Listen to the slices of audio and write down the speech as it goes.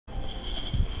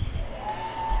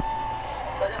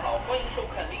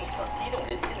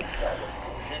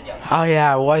Oh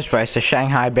yeah, it was Bryce, the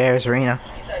Shanghai Bears arena.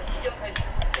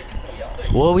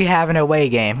 Will we have an away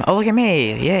game? Oh, look at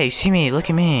me. Yeah, you see me. Look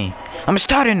at me. I'm a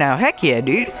starter now. Heck yeah,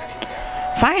 dude.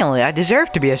 Finally, I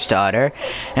deserve to be a starter,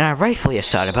 and I'm rightfully a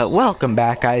starter. But welcome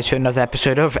back, guys, to another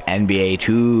episode of NBA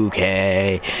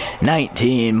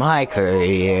 2K19, my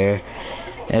career.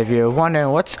 If you're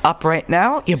wondering what's up right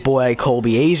now, your boy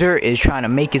Colby Azer is trying to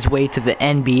make his way to the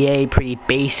NBA. Pretty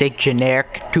basic,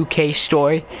 generic 2K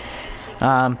story.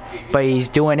 But he's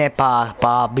doing it by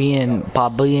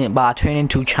turning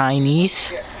to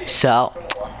Chinese. So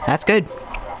that's good.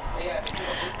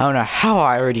 I don't know how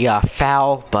I already got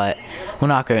fouled, but we're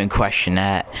not going to question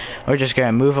that. We're just going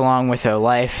to move along with our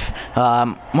life.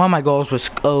 One of my goals was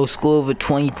school over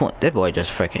 20 points. That boy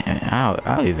just freaking... I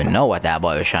don't even know what that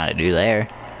boy was trying to do there.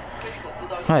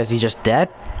 What, is he just dead?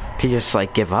 Did he just,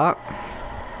 like, give up?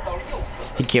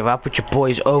 You give up with your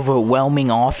boy's overwhelming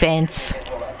offense?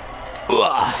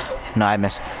 Ugh. No, I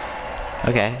missed.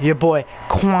 Okay, your boy,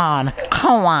 Quan.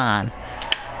 Come on.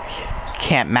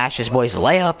 Can't match this boy's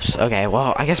layups. Okay,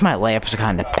 well, I guess my layups are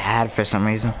kind of bad for some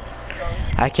reason.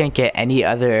 I can't get any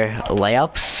other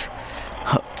layups.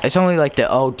 It's only like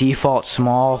the default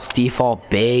small, default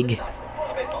big.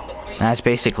 That's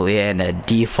basically it. And the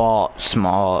default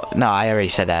small. No, I already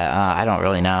said that. I don't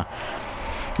really know.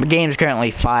 The game's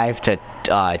currently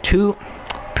 5-2.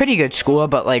 Pretty good score,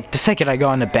 but like the second I go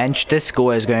on the bench, this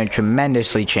score is going to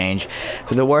tremendously change.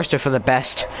 For the worst or for the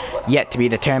best, yet to be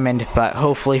determined, but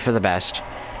hopefully for the best.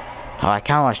 Oh, I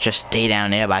kind of want to just stay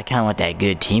down there, but I kind of want that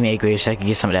good teammate grade so I can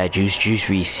get some of that juice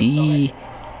VC.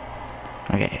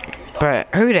 Okay, but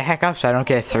hurry the heck up so I don't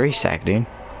get a 3-sec, dude.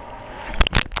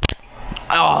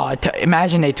 Oh,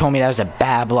 imagine they told me that was a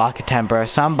bad block attempt, bro.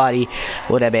 Somebody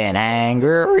would have been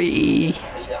angry.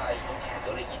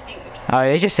 Oh,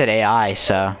 they just said AI,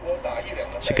 so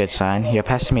it's a good sign. You're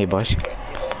passing me, boys.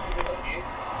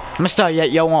 I'm gonna start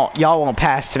yet. Y'all won't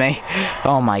pass to me.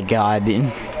 Oh my god,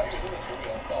 dude.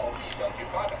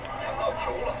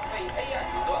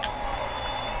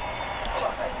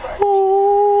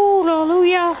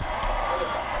 Hallelujah.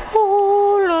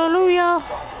 Hallelujah.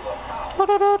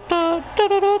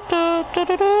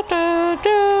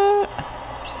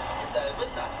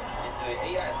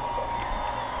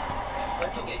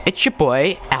 It's your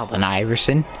boy, Allen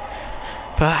Iverson.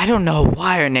 But I don't know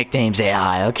why our nickname's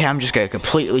AI. Okay, I'm just gonna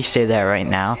completely say that right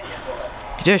now.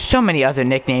 There's so many other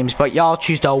nicknames, but y'all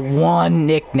choose the one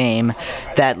nickname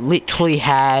that literally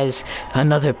has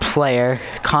another player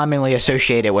commonly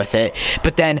associated with it.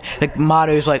 But then the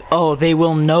motto is like, oh, they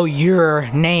will know your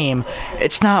name.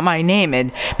 It's not my name,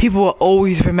 and people will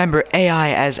always remember AI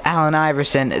as Allen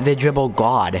Iverson, the dribble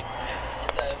god.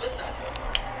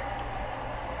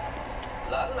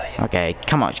 Okay,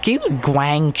 come on. Can you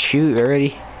Guang shoot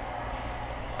already?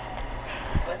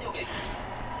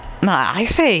 Nah, I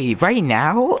say right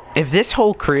now, if this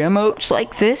whole career mode's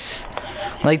like this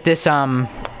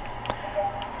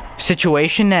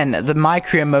situation, then the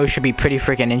MyCareer mode should be pretty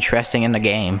freaking interesting in the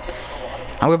game.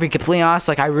 I'm gonna be completely honest,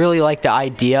 like I really like the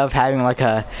idea of having like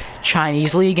a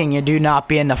Chinese league and you do not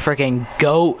being the freaking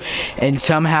GOAT and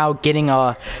somehow getting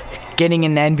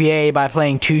in the NBA by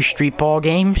playing 2 street ball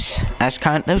games. That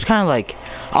was kind of like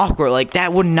awkward. Like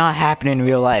that would not happen in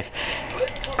real life.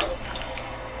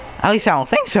 At least I don't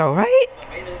think so, right?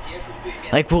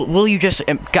 Like, will you just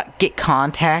get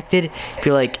contacted?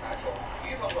 Be like,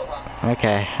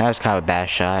 okay, that was kind of a bad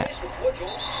shot.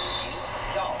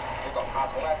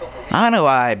 I don't know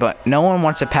why, but no one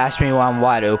wants to pass me while I'm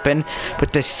wide open.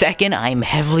 But the second I'm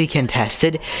heavily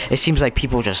contested, it seems like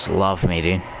people just love me,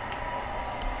 dude.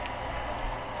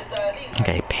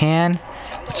 Okay, Pan.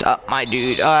 What's up, my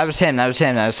dude? Oh, that was him. That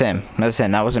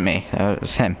wasn't me. That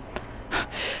was him.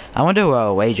 I wonder what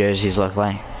away jerseys look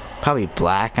like. Probably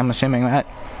black, I'm assuming that.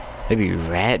 Maybe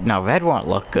red. No, red won't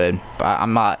look good. But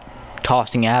I'm not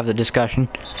tossing it out of the discussion.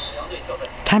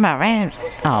 Timeout Rams.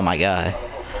 Oh my god.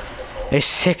 There's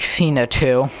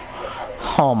 16-2.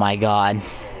 Oh my god.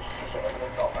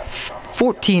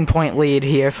 14-point lead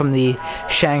here from the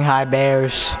Shanghai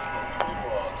Bears.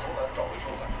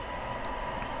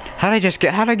 How'd I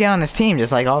get on this team?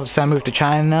 Just like all of a sudden move to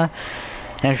China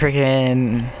and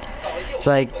freaking, it's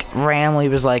like randomly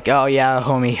was like, oh yeah,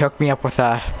 homie, hook me up with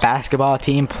a basketball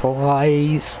team,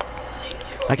 please.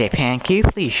 Okay, Pan, can you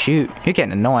please shoot? You're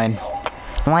getting annoying.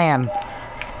 LAN.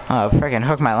 Oh, freaking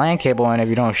hook my LAN cable in if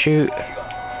you don't shoot.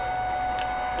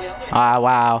 Ah,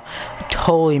 wow.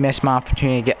 Totally missed my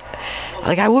opportunity to get...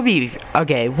 Like, I would be...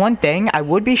 Okay, one thing, I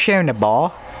would be sharing the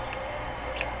ball.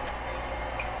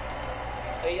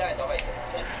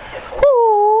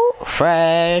 Woo!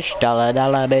 fresh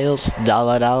dollar bills,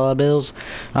 dollar bills.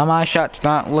 My shot's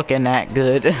not looking that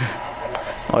good.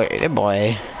 Wait,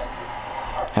 boy.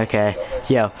 Okay,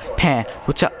 yo, Pan,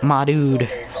 what's up, my dude?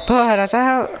 But it's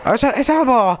our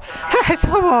ball. It's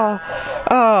our ball.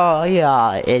 Oh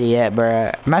yeah, idiot,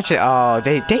 bruh. Imagine, oh,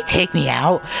 they take me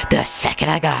out the second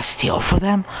I got a steal for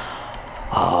them.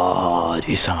 Oh,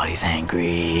 dude, somebody's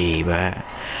angry, bruh.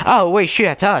 Oh wait, shoot,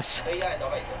 that's us.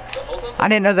 I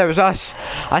didn't know that was us.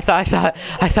 I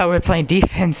thought we were playing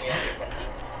defense.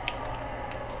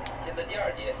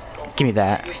 Give me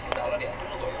that.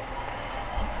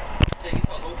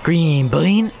 Green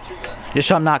bean. Just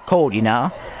so I'm not cold, you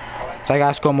know. So I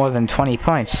gotta score more than 20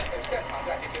 points.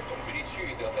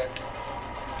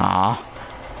 Aw.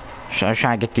 So I'm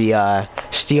trying to get the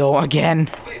steal again.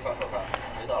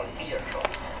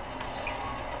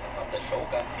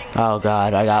 Oh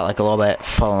god, I got like a little bit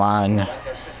flung.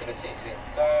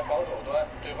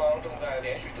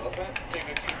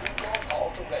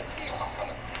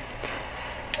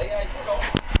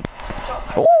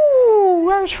 Ooh,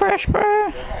 that was fresh, bro.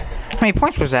 How many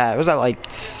points was that? Was that like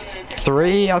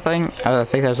 3, I think? I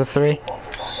think that was a 3.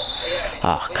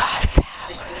 Oh god, foul.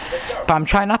 But I'm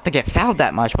trying not to get fouled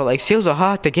that much, but like steals are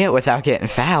hard to get without getting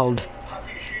fouled.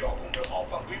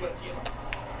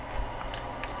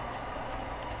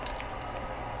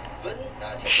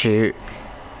 Shoot.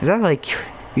 Is that like,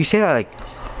 you say that like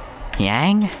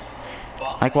yang?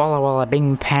 Like walla walla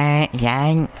bing pang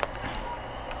yang?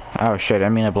 Oh shit, I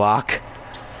mean a block.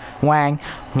 Wang,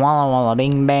 walla walla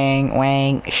bing bang,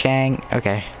 wang, shang.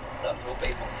 Okay.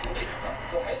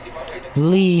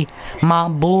 Lee, my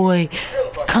boy,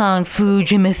 Kung Fu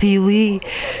Jimothy Lee.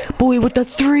 Boy with the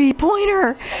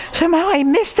 3-pointer. Somehow I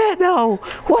missed that though.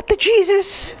 What the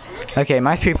Jesus? Okay,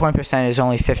 my 3-point percent is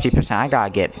only 50%. I gotta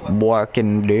get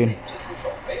working, dude.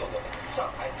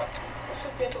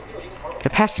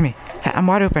 It passed me. I'm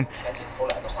wide open.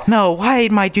 No, why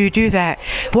did my dude do that?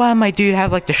 Why did my dude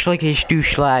have like the schlickish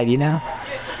douche-slag, you know?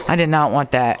 I did not want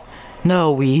that.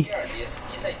 No,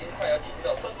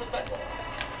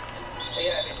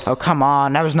 Oh, come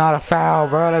on. That was not a foul,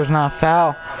 bro. That was not a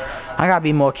foul. I gotta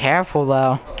be more careful,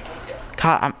 though.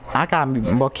 God, I gotta be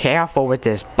more careful with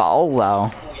this ball,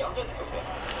 though.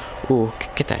 Ooh,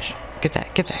 get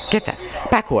that.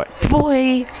 Backward.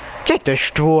 Boy! Get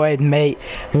destroyed, mate.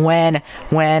 When,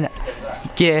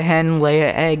 get a hen, lay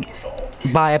an egg,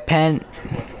 buy a pen.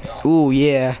 Ooh,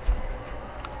 yeah.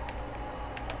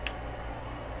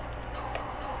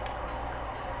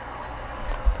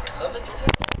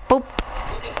 Boop.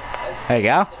 There you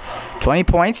go. 20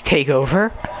 points, take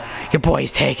over. Your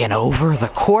boy's taking over the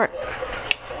court.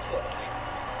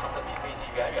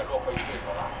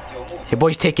 Your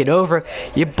boy's taking over.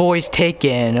 Your boy's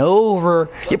taking over.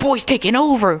 Your boy's taking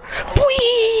over.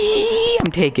 Boy,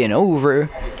 I'm taking over.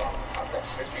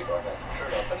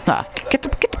 Ah, get the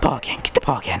ball again. Get the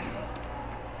ball again.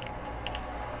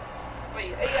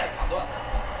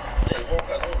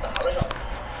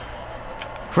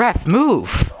 Ref,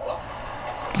 move.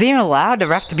 Is it even allowed the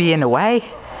ref to be in the way?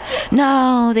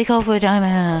 No, they call for a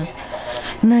timeout.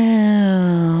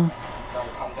 No.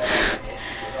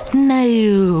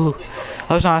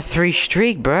 I was on a 3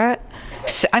 streak, bruh.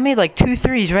 I made like 2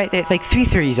 threes right there, like 3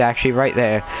 threes actually right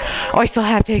there. Oh, I still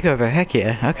have takeover. Heck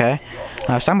yeah. Okay.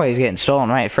 Somebody's getting stolen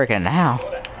right freaking now.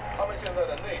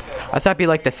 I thought it'd be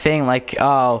like the thing, like,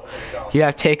 oh, you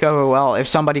have takeover. Well, if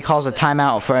somebody calls a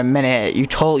timeout for a minute, you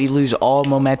totally lose all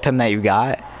momentum that you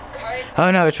got.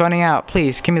 Oh no, it's running out.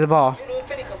 Please, give me the ball.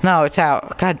 No, it's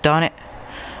out. God darn it.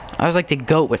 I was like the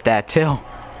GOAT with that too.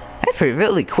 That's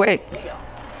really quick.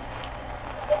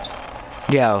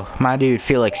 Yo, my dude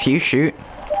Felix, you shoot.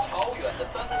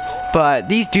 But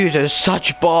these dudes are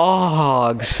such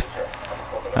bogs.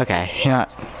 Okay, you know,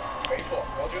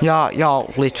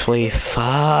 y'all literally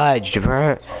fudged,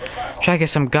 bro. Try to get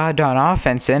some goddamn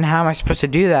offense in. How am I supposed to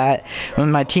do that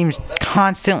when my team's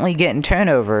constantly getting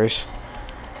turnovers?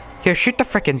 Here, shoot the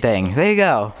frickin' thing. There you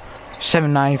go.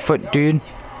 7'9" foot dude.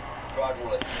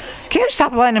 Can't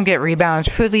stop letting him get rebounds.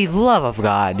 For the love of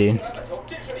God, dude.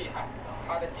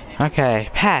 Okay,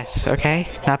 pass. Okay,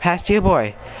 now pass to your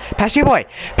boy. Pass to your boy.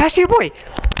 Pass to your boy.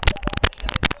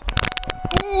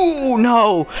 Ooh,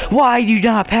 no. Why do you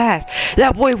not pass?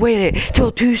 That boy waited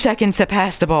till 2 seconds to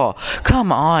pass the ball.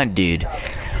 Come on, dude.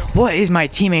 What is my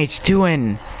teammates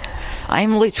doing?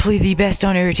 I'm literally the best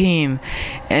on our team,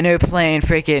 and they're playing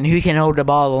freaking who can hold the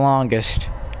ball the longest.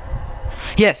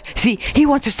 Yes, see, he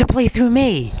wants us to play through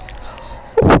me.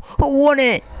 Ooh, I want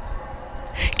it.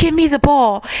 Give me the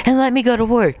ball and let me go to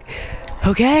work,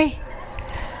 okay?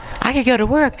 I can go to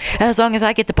work as long as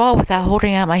I get the ball without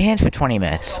holding out my hands for 20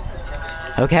 minutes,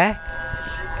 okay?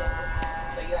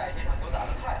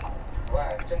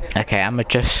 Okay, I'm gonna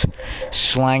just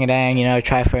slang a dang, you know,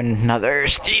 try for another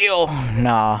steal.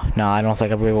 No, I don't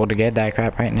think I'll be able to get that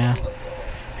crap right now.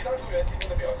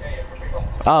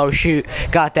 Oh shoot,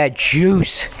 got that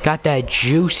juice. Got that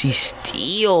juicy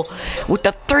steal with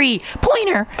the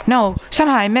 3-pointer. No,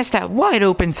 somehow I missed that wide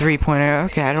open 3-pointer.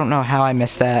 Okay, I don't know how I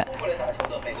missed that.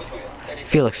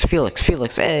 Felix,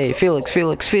 hey, Felix,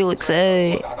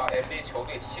 hey.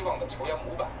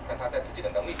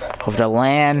 Over the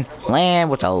land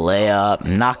with a layup,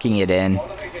 knocking it in.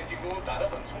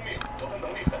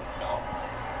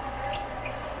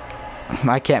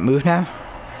 I can't move now?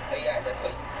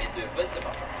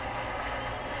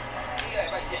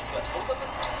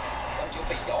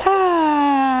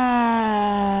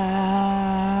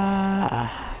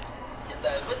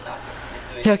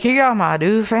 Yo, can you get on my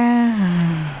dude,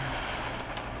 fam?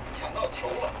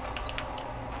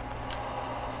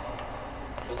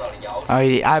 Oh,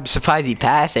 I'm surprised he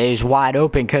passed it. He was wide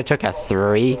open. Could've took a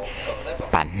 3.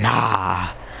 But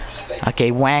nah.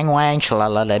 Okay, wang,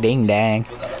 shalala ding dang.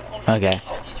 Okay.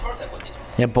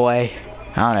 Yeah, boy.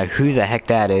 I don't know who the heck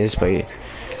that is, but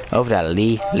over that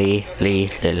Lee,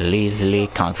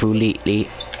 Kung Fu Lee.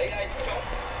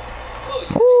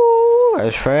 Ooh,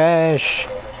 it's fresh.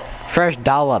 Fresh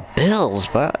dollar bills,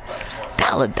 bro.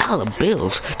 Dollar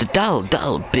bills. The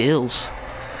dollar bills.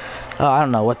 Oh, I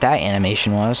don't know what that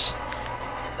animation was.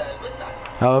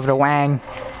 Oh, over to Wang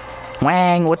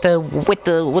with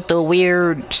the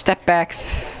weird step back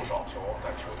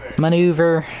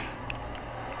maneuver.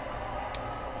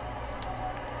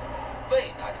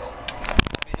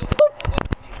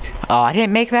 Oh, I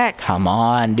didn't make that? Come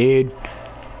on, dude.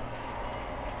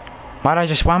 Why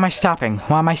am I stopping?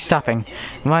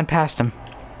 Run past him.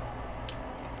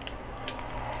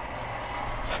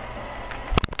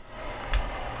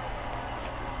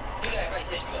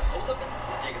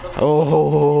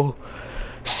 Oh,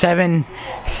 7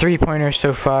 3-pointers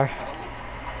so far.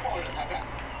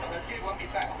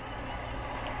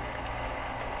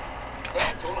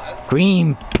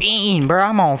 Green bean, bro,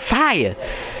 I'm on fire.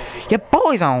 Your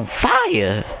boy's on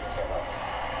fire.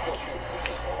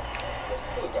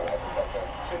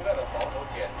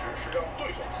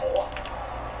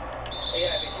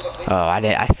 Oh,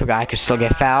 I forgot I could still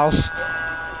get fouls.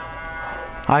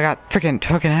 I got freaking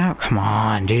taken out. Come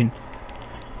on, dude.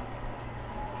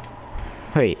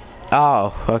 Wait.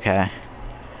 Oh, okay.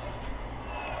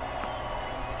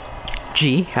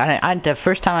 G. The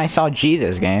first time I saw G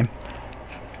this game.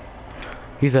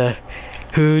 He's a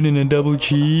hood and a double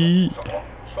G.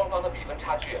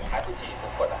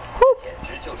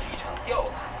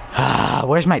 Ah,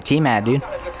 where's my team at, dude?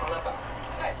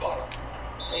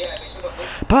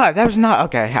 But that was not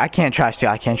okay. I can't try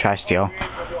steal.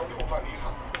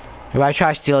 If I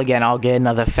try steal again, I'll get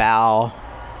another foul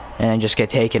and then just get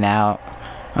taken out.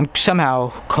 I'm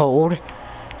somehow cold.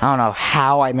 I don't know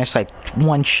how I missed like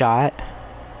 1 shot.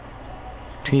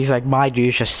 He's like, my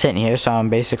dude's just sitting here, so I'm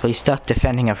basically stuck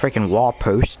defending a freaking wall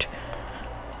post.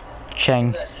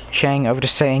 Cheng over to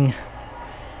Singh.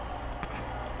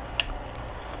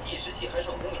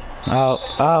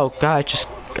 Oh god,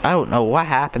 I don't know what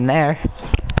happened there.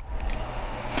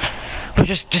 But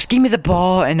just give me the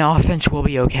ball and the offense will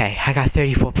be okay. I got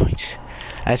 34 points.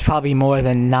 That's probably more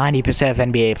than 90% of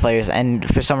NBA players, and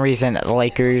for some reason the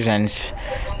Lakers and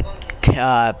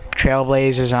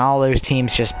Trailblazers and all those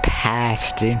teams just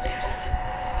passed, dude.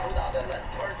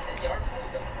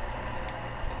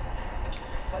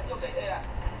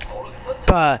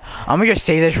 But I'm gonna just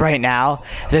say this right now.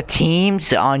 The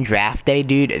teams on draft day,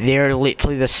 dude, they're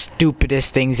literally the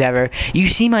stupidest things ever. You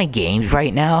see my games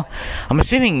right now? I'm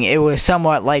assuming it was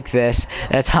somewhat like this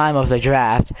at the time of the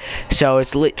draft. So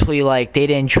it's literally like they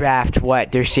didn't draft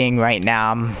what they're seeing right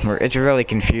now. It's really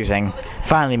confusing.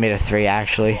 Finally made a 3,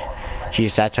 actually.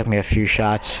 Jeez, that took me a few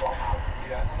shots.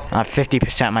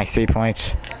 50% my 3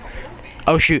 points.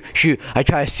 Oh, shoot. I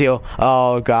tried to steal.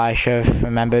 Oh, God, I should have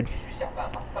remembered.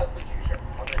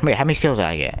 Wait, how many steals did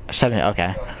I get? 7,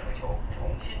 okay.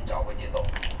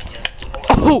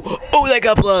 Oh, that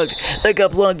got plugged. That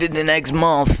got plugged into next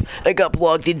month.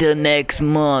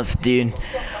 Dude.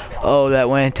 Oh, that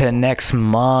went to next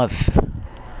month.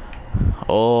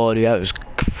 Oh, dude, that was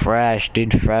fresh,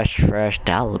 dude. Fresh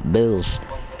dollar bills.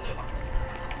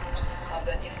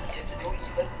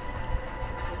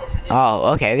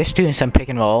 Oh, okay, they're doing some pick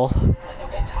and roll.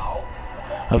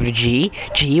 Over to G.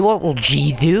 What will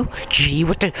G do? G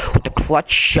with the clutch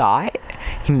shot.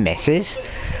 He misses.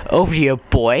 Over to your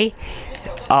boy.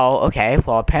 Oh, okay.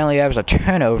 Well, apparently that was a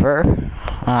turnover.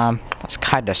 That's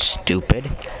kind of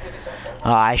stupid.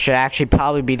 I should actually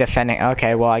probably be defending.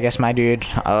 Okay, well, I guess my dude.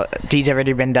 D's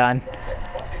already been done.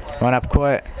 Run up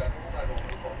court.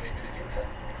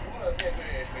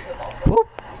 Whoop.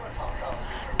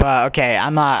 But okay,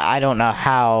 I don't know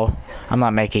how I'm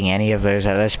not making any of those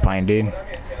at this point, dude.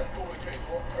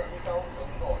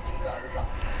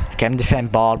 Okay, I'm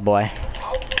defend bald boy.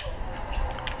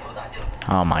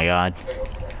 Oh my god.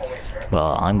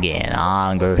 Well, I'm getting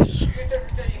hungry.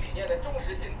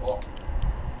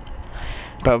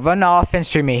 But run the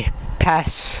offense through me.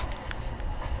 Pass.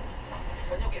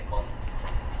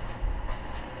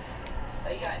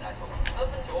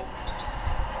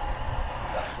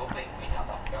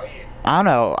 I don't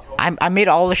know. I made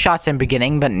all the shots in the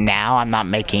beginning, but now I'm not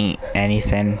making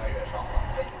anything.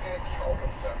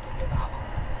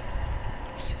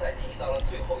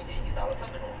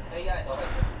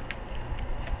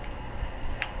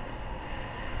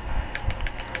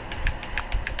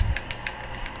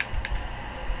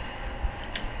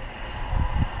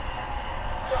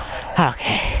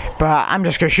 Okay, bro, I'm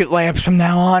just gonna shoot layups from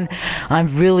now on.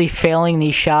 I'm really failing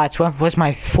these shots. What was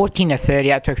my 14 to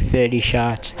 30? I took 30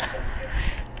 shots.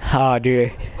 Oh,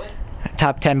 dude.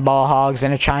 Top 10 ball hogs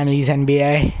in a Chinese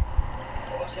NBA.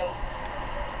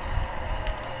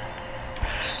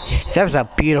 That was a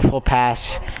beautiful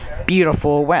pass.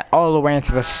 Beautiful. Went all the way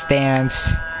into the stands.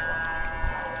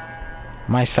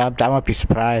 Am I subbed? I won't be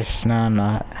surprised. No, I'm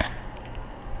not.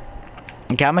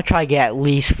 Okay, I'm gonna try to get at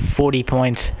least 40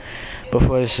 points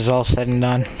before this is all said and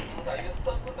done.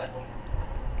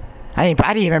 I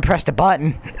didn't even press the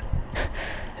button.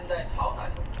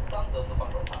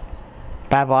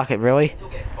 Bad block it, really?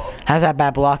 How's that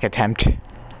bad block attempt?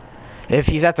 If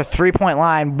he's at the 3-point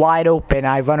line, wide open,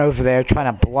 I run over there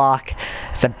trying to block.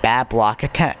 It's a bad block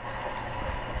attempt.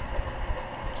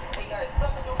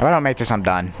 If I don't make this, I'm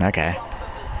done. Okay.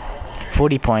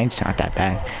 40 points, not that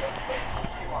bad.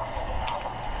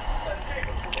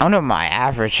 I don't know what my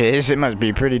average is. It must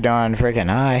be pretty darn freaking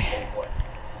high.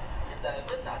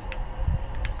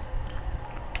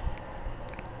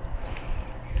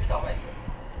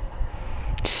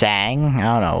 Sang.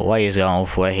 I don't know what he's going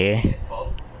for here.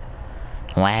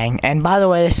 Lang. And by the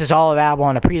way, this is all available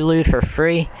on a prelude for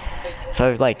free.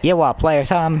 So if like you want to play or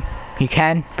something, you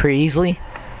can pretty easily.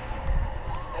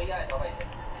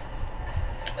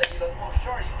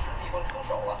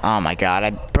 Oh my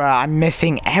god, bro, I'm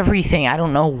missing everything. I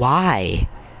don't know why.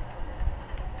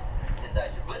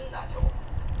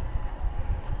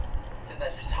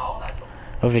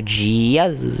 Over to G.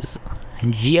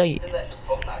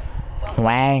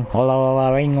 Wang. Hola,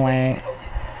 hola, ring, wang.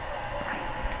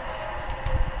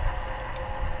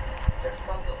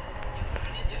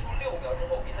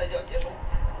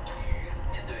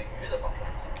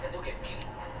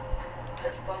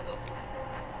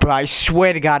 Bro, I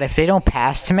swear to God, if they don't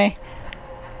pass to me...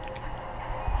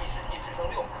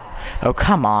 Oh,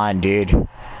 come on, dude.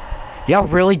 Y'all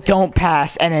really don't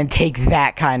pass and then take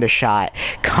that kind of shot.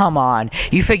 Come on.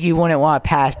 You think you wouldn't want to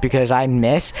pass because I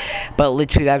missed, but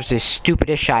literally that was the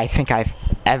stupidest shot I think I've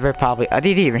ever probably... I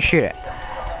didn't even shoot it.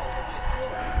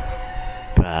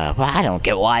 Well, I don't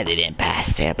get why they didn't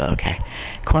pass it, but okay.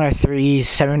 Corner threes,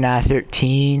 7 out of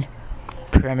 13.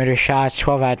 Perimeter shots,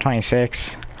 12 out of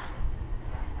 26.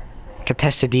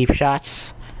 Contested deep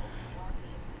shots.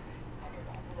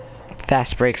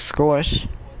 Fast break scores.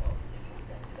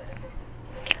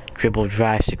 Dribble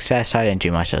drive success. I didn't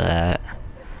do much of that.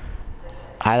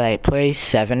 Highlight plays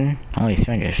 7. Only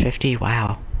 350.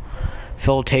 Wow.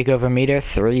 Full takeover meter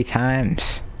 3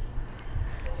 times.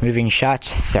 Moving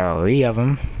shots 3 of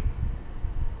them.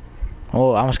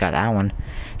 Oh, I almost got that one.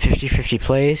 50-50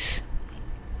 plays.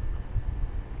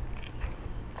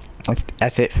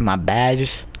 That's it for my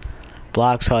badges.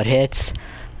 Blocks, hard hits,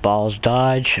 balls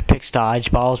dodge, picks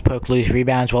dodge, balls poke loose,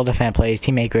 rebounds, well defend plays,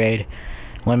 teammate grade,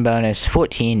 win bonus,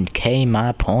 14k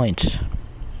my points.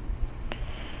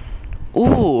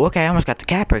 Ooh, okay, I almost got the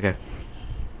cap breaker.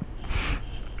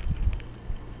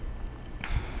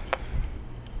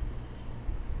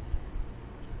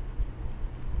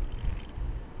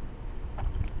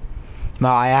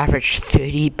 Well, I averaged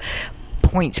 30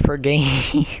 points per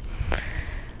game.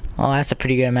 Oh, that's a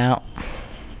pretty good amount.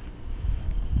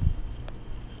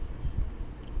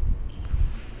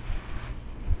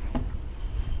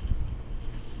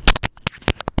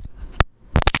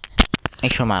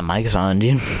 Make sure my mic's on,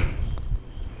 dude.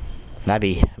 That'd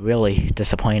be really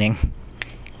disappointing.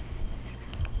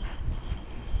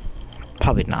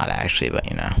 Probably not, actually, but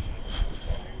you know.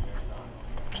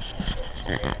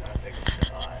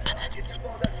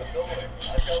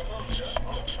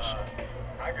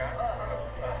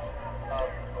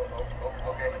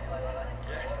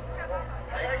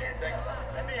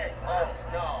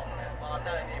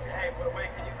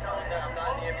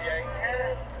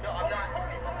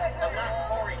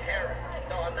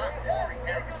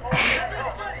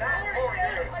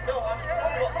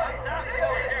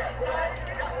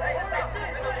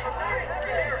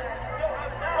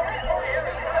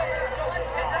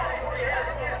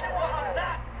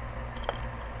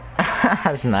 That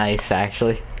was nice,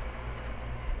 actually.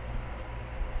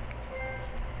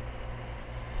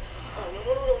 Oh,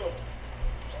 no.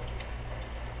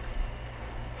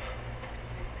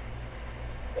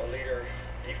 Well, leader,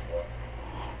 E4.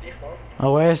 E4?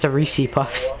 Oh, where's the Reese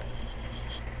Puffs?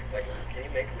 Like, can you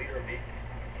make leader of me?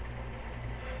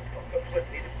 Oh, flip,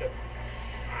 leader, flip.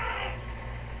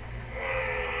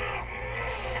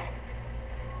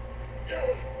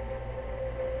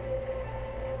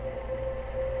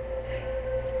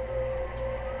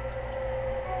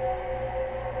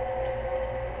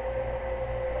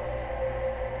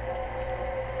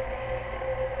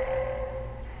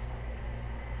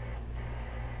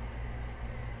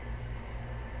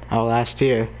 Oh, last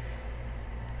year.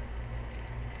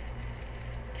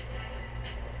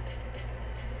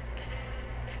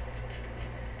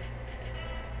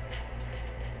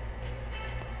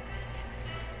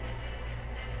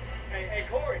 Hey,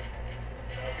 Corey.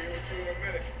 I'll be with you in a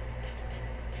minute.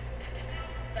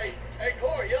 Hey,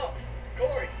 Corey, yo.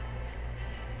 Corey.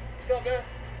 What's up, man?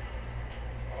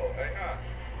 Oh, hey,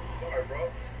 sorry, bro.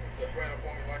 It's right up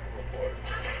on me like a reporter.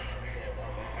 Yeah, my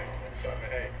man. Hey, sorry, man.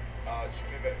 Hey, just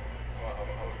give me a minute. I'm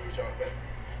gonna be with y'all in a minute.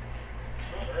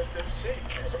 So, man, it's good to see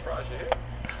you. I'm surprised you're here.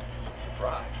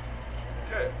 Surprised.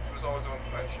 Yeah, you was always on the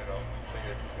fence, you know.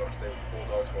 Thinking if you were gonna stay with the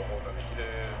Bulldogs for a whole nother year,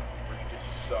 really get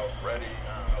yourself ready.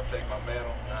 I'll take my mantle.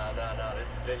 Nah.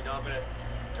 This is it. You know, I'm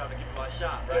trying to give you my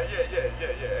shot, right? Yeah.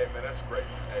 Hey, man, that's great.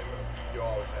 Hey, man, you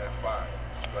always have fire.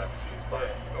 Just glad to see us back.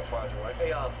 You gonna find your way.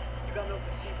 Hey, you got nothing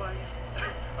to see by you?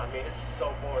 I mean, it's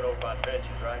so boring over by the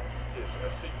benches, right? Just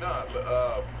see,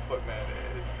 look, man,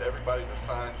 everybody's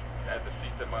assigned at the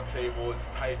seats at my table. It's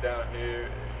tight down here.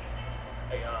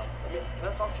 Hey, can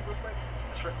I talk to you real quick?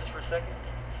 Just for a second?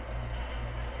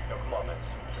 No, come on, man.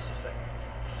 Just a second.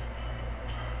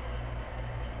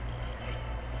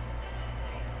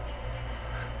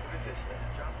 What is this, man?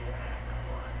 Drop the act. Come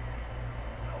on.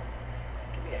 No.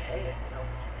 Give me a hand, you know?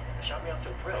 Shout me out to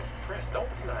the press. Press, don't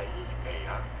be naive, hey,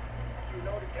 you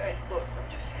know the game. Look,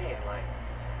 I'm just saying, like,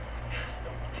 you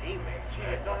know, teammates,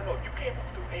 man. No. You came up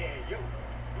through AAU.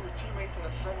 We were teammates in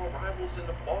the summer, rivals in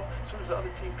the fall. As soon as the other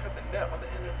team cut the net by the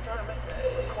end of the tournament,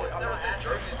 Corey, I'm there not was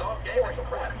asking. jerseys off, game. Corey, It's a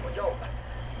wrap. yo,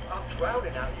 I'm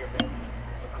drowning out here, man.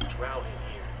 I'm drowning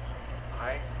here. All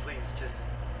right? Please, just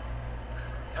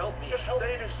help me. You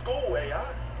stayed in school, AI.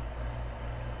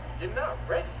 You're not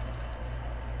ready.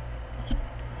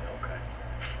 Okay.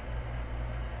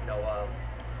 You know,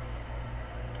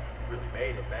 you really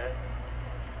made it, man.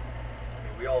 I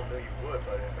mean, we all knew you would,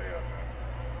 but Stay up, man.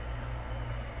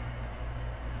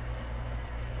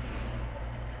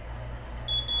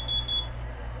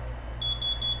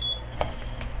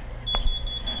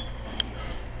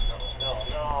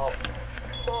 No.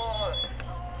 Come on.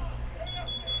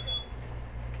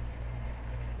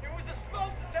 It was a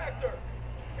smoke detector.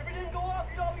 If it didn't go off,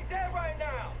 you'd all be dead right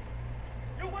now.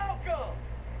 You're welcome.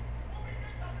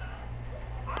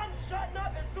 I'm shutting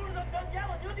up as soon as I'm done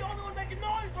yelling. You're the only one making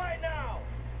noise right now.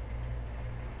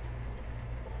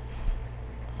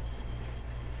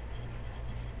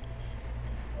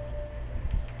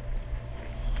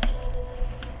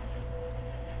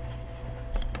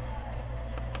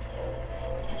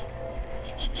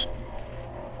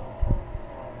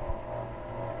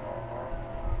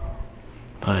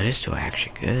 But it's still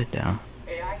actually good, though.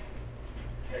 AI?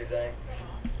 Hey, Zane.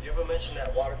 You ever mention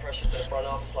that water pressure to the front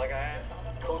office like I asked?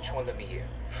 Coach wanted me here.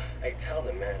 Hey, tell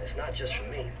them, man, it's not just for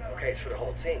me, okay? It's for the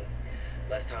whole team.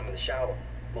 Less time in the shower,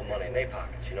 more money in their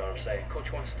pockets, you know what I'm saying?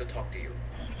 Coach wants to talk to you.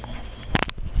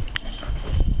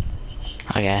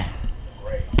 Okay.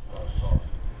 Great, let's talk.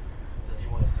 Does he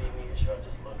want to see me, or should I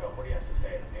just look up what he has to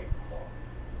say in the paper tomorrow?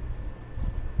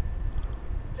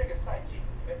 这个赛季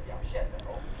你们表现的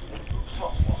都无出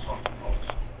错，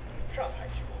上台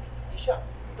之后一向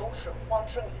都是欢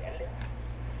声连连，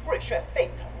热血沸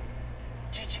腾，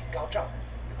激情高涨。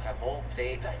 You have all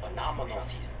played a phenomenal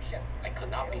season. I could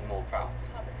not be more proud.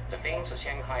 The fans of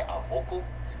Shanghai are vocal,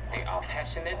 they are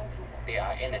passionate, they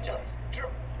are energized. 之后，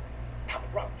他们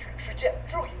让全世界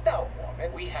注意到我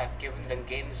们。 We have given them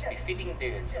games befitting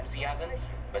their enthusiasm,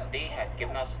 but they have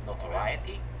given us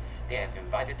notoriety. They have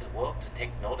invited the world to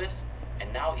take notice,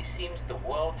 and now it seems the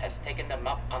world has taken them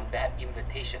up on that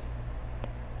invitation.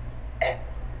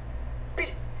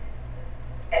 NBA.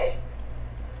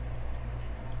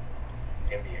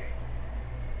 NBA.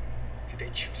 Did they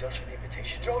choose us for the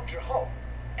invitation? 周之后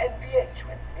 ，NBA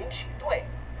全明星队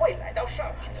会来到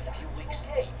上海 In a few weeks,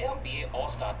 the NBA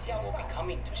All-Star team will be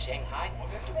coming to Shanghai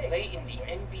to play in the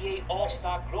NBA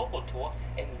All-Star Global Tour,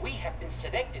 and we have been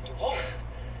selected to host.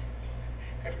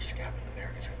 Every scout in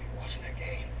America is going to be watching that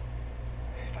game.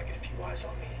 If I get a few eyes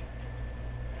on me,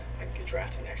 I can get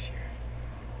drafted next year.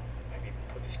 Maybe even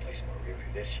put this place in my rear view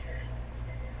this year.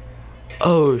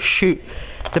 Oh shoot,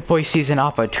 the boy sees an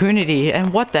opportunity,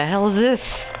 and what the hell is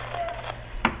this?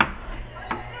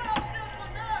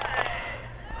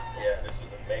 Yeah, this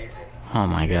was amazing. Oh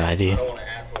my god, I dude. don't want to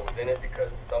ask what was in it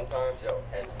because sometimes, yo,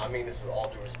 and I mean this with all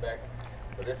due respect,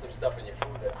 but there's some stuff in your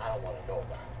food that I don't want to know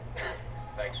about.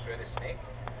 Like shredded snake?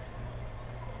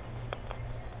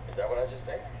 Is that what I just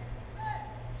ate?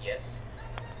 Yes.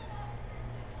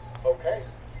 Okay.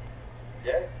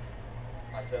 Yeah.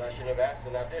 I said I shouldn't have asked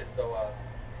and I did, so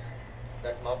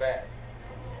that's my bad.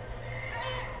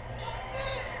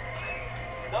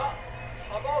 No,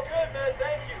 I'm all good, man.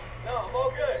 Thank you. No, I'm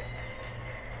all good.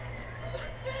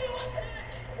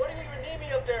 What do you even need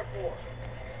me up there for?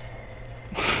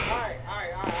 All right.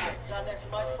 Is that an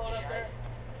extra microphone up there?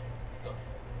 Look,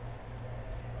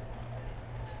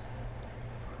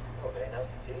 Oh, they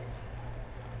announced the teams.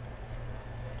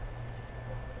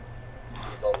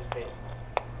 He's on the team.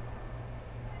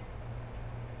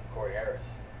 Corey Harris.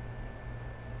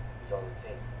 He's on the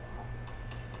team.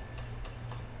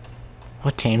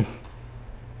 What team?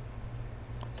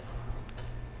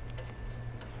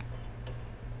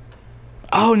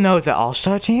 Oh no, the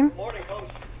All-Star team? Good morning, Coach.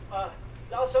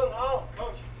 Zhao Sheng Hao,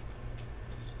 Coach.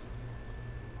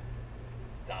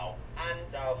 Zhao An,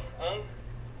 Zhao Eng.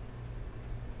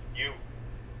 You.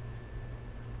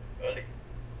 Early.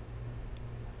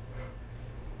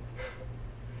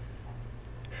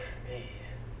 Me.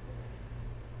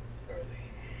 Early.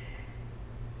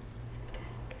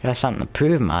 Got something to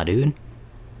prove, my dude.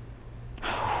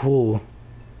 Ooh.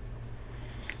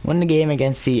 Won the game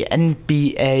against the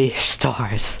NBA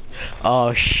Stars.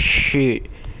 Oh shoot.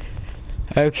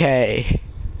 Okay.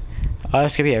 Oh,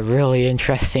 this could be a really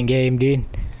interesting game, dude.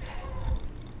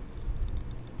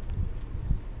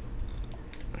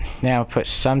 Now put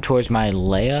some towards my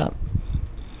layup.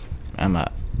 I'm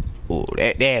a. Ooh,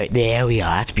 there we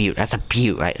are. That's beaut. That's a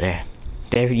beaut right there.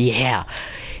 There, yeah,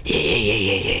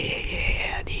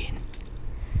 dude.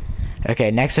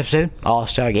 Okay, next episode,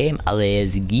 All-Star game.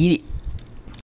 Let's get it.